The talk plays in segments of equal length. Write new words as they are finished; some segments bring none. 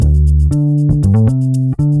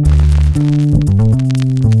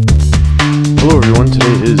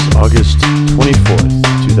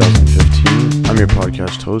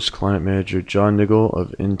host, Client Manager John Niggle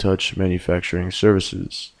of InTouch Manufacturing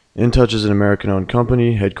Services. InTouch is an American-owned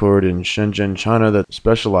company headquartered in Shenzhen, China that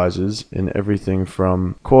specializes in everything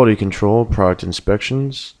from quality control, product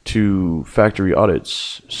inspections, to factory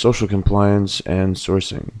audits, social compliance, and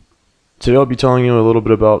sourcing. Today I'll be telling you a little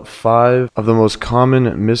bit about 5 of the most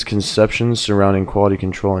common misconceptions surrounding quality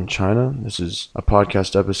control in China. This is a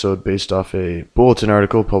podcast episode based off a bulletin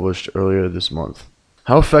article published earlier this month.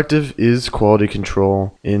 How effective is quality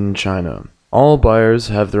control in China? All buyers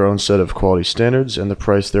have their own set of quality standards and the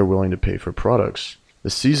price they're willing to pay for products. The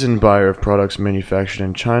seasoned buyer of products manufactured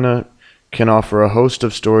in China can offer a host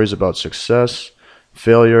of stories about success,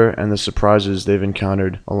 failure, and the surprises they've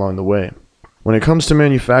encountered along the way. When it comes to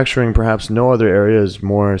manufacturing, perhaps no other area is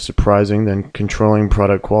more surprising than controlling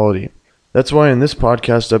product quality. That's why in this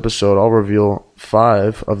podcast episode, I'll reveal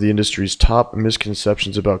 5 of the industry's top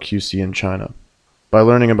misconceptions about QC in China. By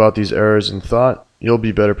learning about these errors in thought, you'll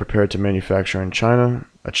be better prepared to manufacture in China,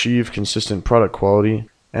 achieve consistent product quality,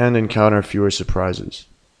 and encounter fewer surprises.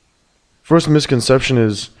 First misconception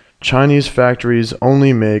is Chinese factories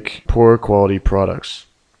only make poor quality products.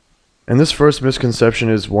 And this first misconception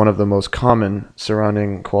is one of the most common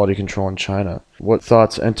surrounding quality control in China. What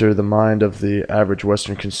thoughts enter the mind of the average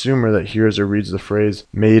Western consumer that hears or reads the phrase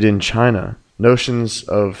 "made in China"? Notions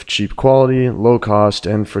of cheap quality, low cost,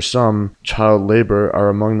 and for some, child labor are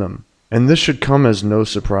among them. And this should come as no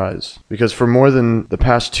surprise, because for more than the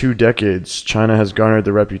past 2 decades, China has garnered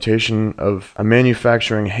the reputation of a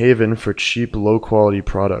manufacturing haven for cheap, low-quality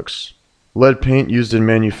products. Lead paint used in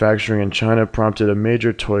manufacturing in China prompted a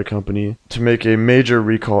major toy company to make a major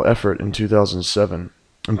recall effort in 2007.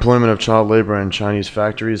 Employment of child labor in Chinese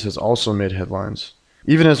factories has also made headlines.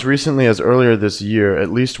 Even as recently as earlier this year,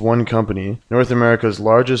 at least one company, North America's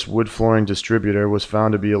largest wood flooring distributor, was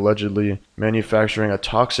found to be allegedly manufacturing a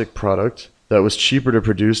toxic product that was cheaper to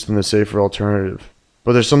produce than the safer alternative.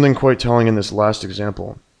 But there's something quite telling in this last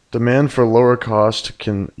example. Demand for lower cost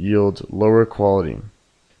can yield lower quality.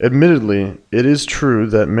 Admittedly, it is true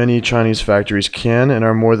that many Chinese factories can and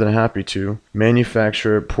are more than happy to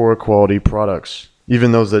manufacture poor quality products,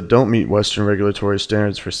 even those that don't meet Western regulatory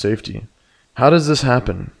standards for safety. How does this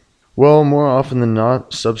happen? Well, more often than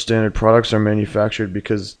not, substandard products are manufactured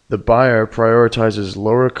because the buyer prioritizes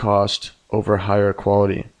lower cost over higher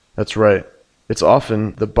quality. That's right. It's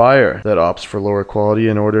often the buyer that opts for lower quality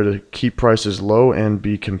in order to keep prices low and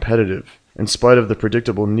be competitive, in spite of the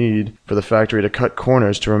predictable need for the factory to cut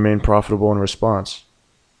corners to remain profitable in response.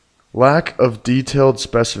 Lack of detailed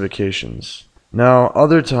specifications. Now,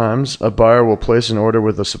 other times, a buyer will place an order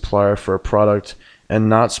with a supplier for a product and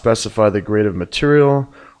not specify the grade of material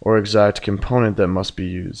or exact component that must be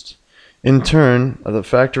used. In turn, the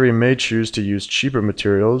factory may choose to use cheaper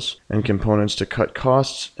materials and components to cut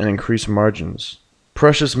costs and increase margins.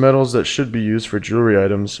 Precious metals that should be used for jewelry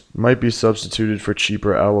items might be substituted for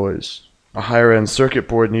cheaper alloys. A higher-end circuit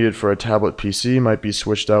board needed for a tablet PC might be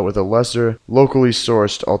switched out with a lesser, locally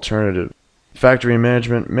sourced alternative. Factory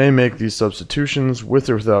management may make these substitutions with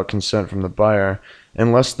or without consent from the buyer,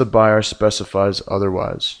 unless the buyer specifies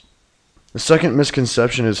otherwise. The second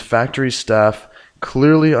misconception is factory staff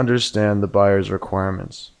clearly understand the buyer's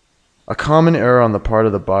requirements. A common error on the part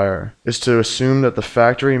of the buyer is to assume that the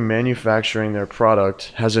factory manufacturing their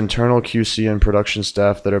product has internal QC and production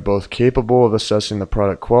staff that are both capable of assessing the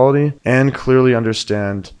product quality and clearly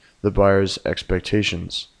understand the buyer's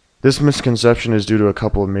expectations. This misconception is due to a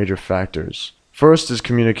couple of major factors. First is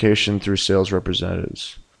communication through sales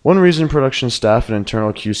representatives. One reason production staff and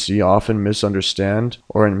internal QC often misunderstand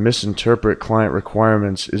or misinterpret client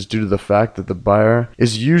requirements is due to the fact that the buyer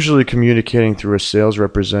is usually communicating through a sales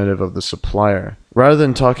representative of the supplier. Rather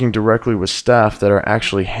than talking directly with staff that are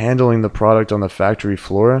actually handling the product on the factory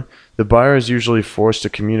floor, the buyer is usually forced to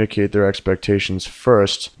communicate their expectations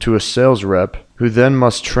first to a sales rep, who then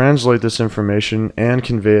must translate this information and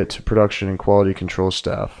convey it to production and quality control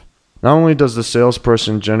staff. Not only does the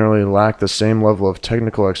salesperson generally lack the same level of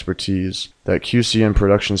technical expertise that QC and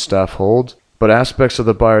production staff hold, but aspects of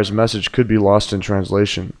the buyer's message could be lost in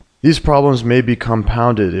translation. These problems may be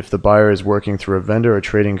compounded if the buyer is working through a vendor or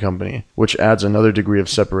trading company, which adds another degree of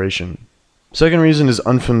separation. Second reason is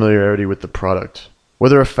unfamiliarity with the product.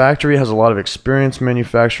 Whether a factory has a lot of experience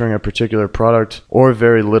manufacturing a particular product or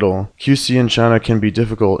very little, QC in China can be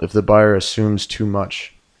difficult if the buyer assumes too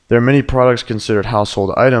much. There are many products considered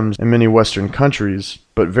household items in many Western countries,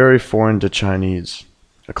 but very foreign to Chinese.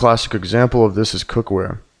 A classic example of this is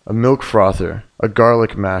cookware. A milk frother, a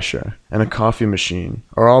garlic masher, and a coffee machine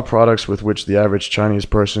are all products with which the average Chinese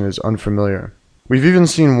person is unfamiliar. We've even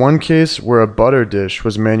seen one case where a butter dish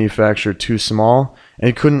was manufactured too small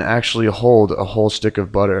and couldn't actually hold a whole stick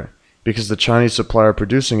of butter because the Chinese supplier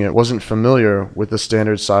producing it wasn't familiar with the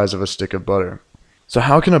standard size of a stick of butter. So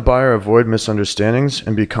how can a buyer avoid misunderstandings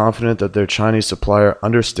and be confident that their Chinese supplier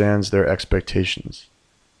understands their expectations?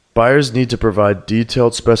 Buyers need to provide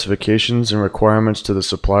detailed specifications and requirements to the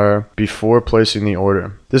supplier before placing the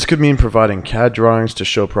order. This could mean providing CAD drawings to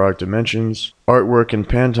show product dimensions, artwork and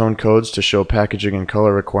Pantone codes to show packaging and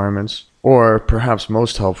color requirements, or, perhaps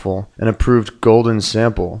most helpful, an approved golden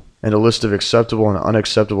sample and a list of acceptable and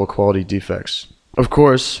unacceptable quality defects. Of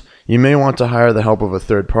course, you may want to hire the help of a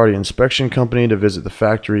third-party inspection company to visit the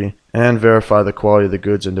factory and verify the quality of the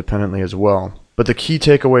goods independently as well. But the key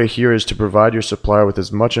takeaway here is to provide your supplier with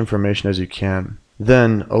as much information as you can.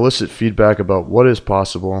 Then, elicit feedback about what is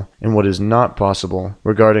possible and what is not possible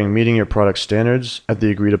regarding meeting your product standards at the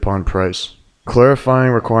agreed upon price.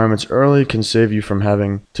 Clarifying requirements early can save you from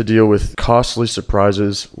having to deal with costly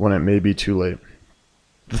surprises when it may be too late.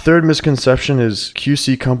 The third misconception is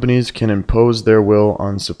QC companies can impose their will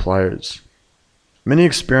on suppliers. Many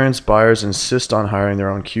experienced buyers insist on hiring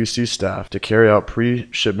their own QC staff to carry out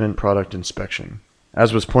pre-shipment product inspection.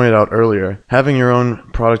 As was pointed out earlier, having your own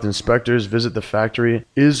product inspectors visit the factory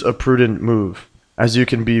is a prudent move, as you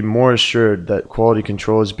can be more assured that quality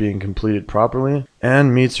control is being completed properly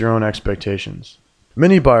and meets your own expectations.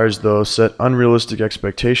 Many buyers, though, set unrealistic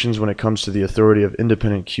expectations when it comes to the authority of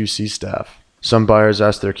independent QC staff. Some buyers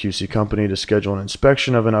ask their QC company to schedule an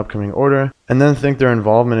inspection of an upcoming order and then think their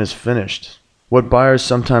involvement is finished. What buyers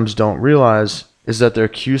sometimes don't realize is that their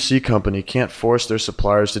QC company can't force their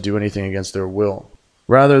suppliers to do anything against their will.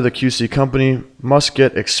 Rather, the QC company must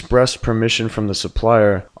get express permission from the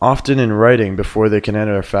supplier, often in writing, before they can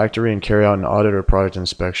enter a factory and carry out an audit or product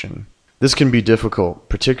inspection. This can be difficult,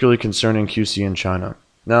 particularly concerning QC in China.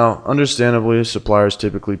 Now, understandably, suppliers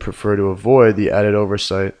typically prefer to avoid the added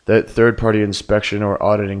oversight that third-party inspection or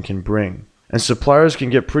auditing can bring. And suppliers can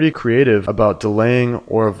get pretty creative about delaying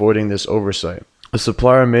or avoiding this oversight. A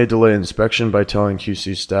supplier may delay inspection by telling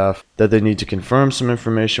QC staff that they need to confirm some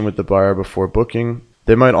information with the buyer before booking.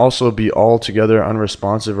 They might also be altogether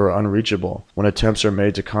unresponsive or unreachable when attempts are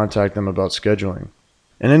made to contact them about scheduling.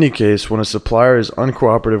 In any case, when a supplier is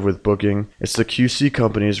uncooperative with booking, it's the QC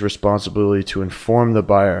company's responsibility to inform the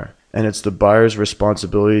buyer, and it's the buyer's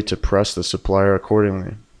responsibility to press the supplier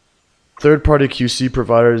accordingly. Third-party QC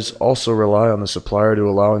providers also rely on the supplier to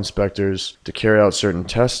allow inspectors to carry out certain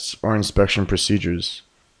tests or inspection procedures.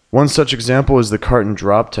 One such example is the carton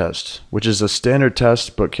drop test, which is a standard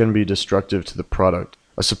test but can be destructive to the product.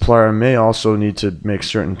 A supplier may also need to make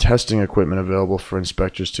certain testing equipment available for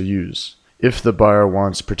inspectors to use, if the buyer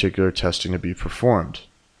wants particular testing to be performed.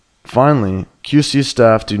 Finally, QC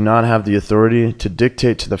staff do not have the authority to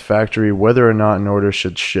dictate to the factory whether or not an order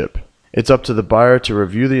should ship. It's up to the buyer to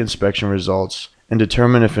review the inspection results and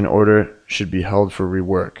determine if an order should be held for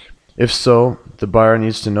rework. If so, the buyer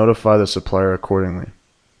needs to notify the supplier accordingly.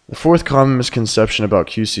 The fourth common misconception about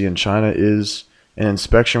QC in China is an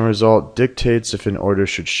inspection result dictates if an order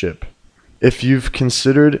should ship. If you've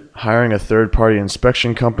considered hiring a third-party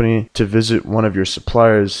inspection company to visit one of your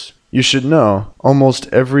suppliers, you should know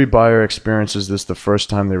almost every buyer experiences this the first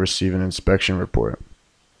time they receive an inspection report.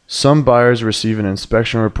 Some buyers receive an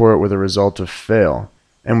inspection report with a result of fail,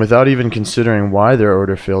 and without even considering why their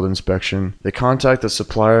order failed inspection, they contact the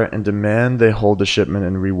supplier and demand they hold the shipment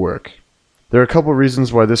and rework. There are a couple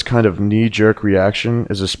reasons why this kind of knee-jerk reaction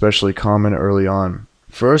is especially common early on.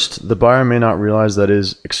 First, the buyer may not realize that it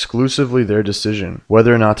is exclusively their decision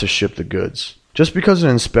whether or not to ship the goods. Just because an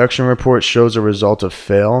inspection report shows a result of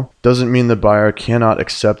fail doesn't mean the buyer cannot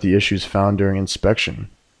accept the issues found during inspection.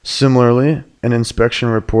 Similarly, an inspection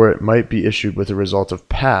report might be issued with a result of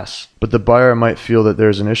pass, but the buyer might feel that there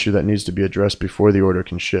is an issue that needs to be addressed before the order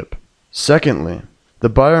can ship. Secondly, the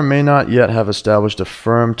buyer may not yet have established a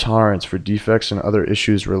firm tolerance for defects and other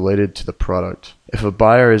issues related to the product. If a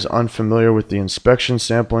buyer is unfamiliar with the inspection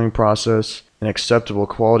sampling process and acceptable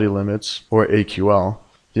quality limits, or AQL,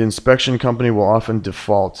 the inspection company will often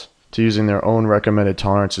default to using their own recommended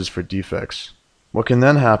tolerances for defects. What can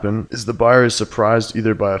then happen is the buyer is surprised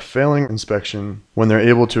either by a failing inspection when they're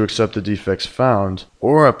able to accept the defects found,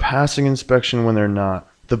 or a passing inspection when they're not.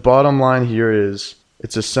 The bottom line here is,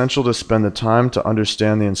 it's essential to spend the time to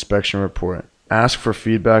understand the inspection report, ask for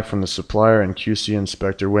feedback from the supplier and QC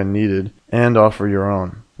inspector when needed, and offer your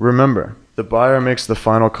own. Remember, the buyer makes the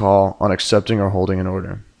final call on accepting or holding an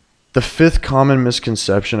order. The fifth common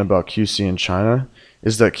misconception about QC in China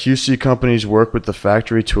is that QC companies work with the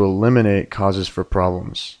factory to eliminate causes for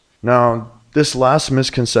problems. Now, this last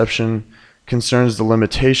misconception concerns the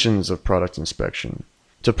limitations of product inspection.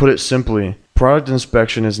 To put it simply, product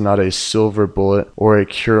inspection is not a silver bullet or a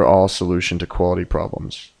cure-all solution to quality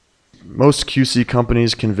problems. Most QC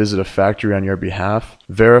companies can visit a factory on your behalf,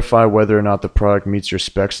 verify whether or not the product meets your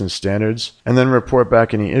specs and standards, and then report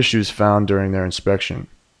back any issues found during their inspection.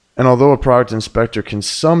 And although a product inspector can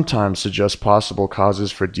sometimes suggest possible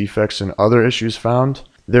causes for defects and other issues found,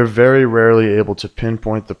 they're very rarely able to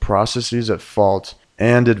pinpoint the processes at fault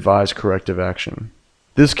and advise corrective action.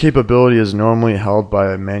 This capability is normally held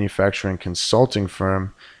by a manufacturing consulting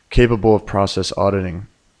firm capable of process auditing.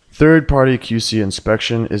 Third-party QC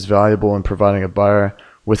inspection is valuable in providing a buyer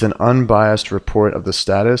with an unbiased report of the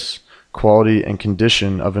status, quality, and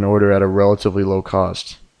condition of an order at a relatively low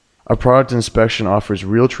cost. A product inspection offers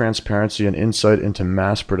real transparency and insight into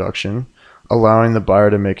mass production, allowing the buyer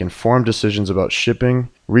to make informed decisions about shipping,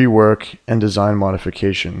 rework, and design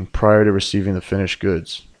modification prior to receiving the finished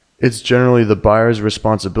goods. It's generally the buyer's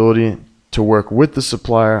responsibility to work with the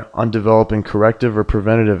supplier on developing corrective or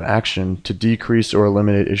preventative action to decrease or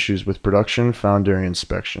eliminate issues with production found during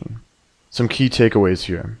inspection. Some key takeaways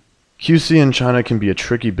here. QC in China can be a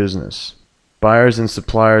tricky business. Buyers and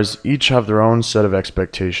suppliers each have their own set of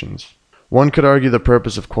expectations. One could argue the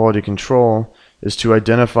purpose of quality control is to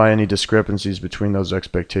identify any discrepancies between those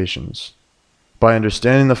expectations. By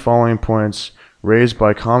understanding the following points raised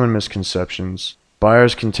by common misconceptions,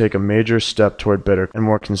 buyers can take a major step toward better and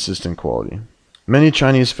more consistent quality. Many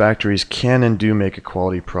Chinese factories can and do make a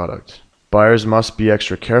quality product. Buyers must be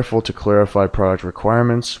extra careful to clarify product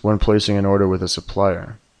requirements when placing an order with a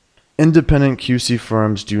supplier. Independent QC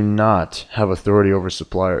firms do not have authority over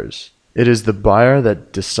suppliers. It is the buyer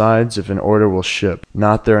that decides if an order will ship,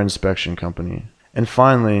 not their inspection company. And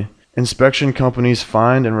finally, inspection companies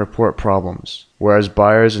find and report problems, whereas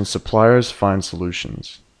buyers and suppliers find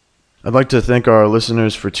solutions. I'd like to thank our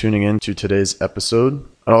listeners for tuning in to today's episode.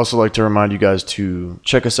 I'd also like to remind you guys to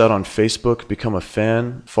check us out on Facebook, become a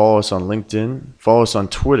fan, follow us on LinkedIn, follow us on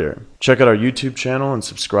Twitter. Check out our YouTube channel and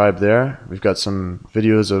subscribe there. We've got some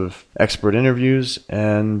videos of expert interviews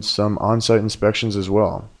and some on-site inspections as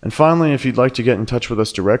well. And finally, if you'd like to get in touch with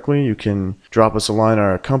us directly, you can drop us a line on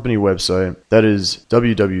our company website. That is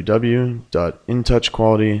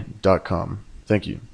www.intouchquality.com. Thank you.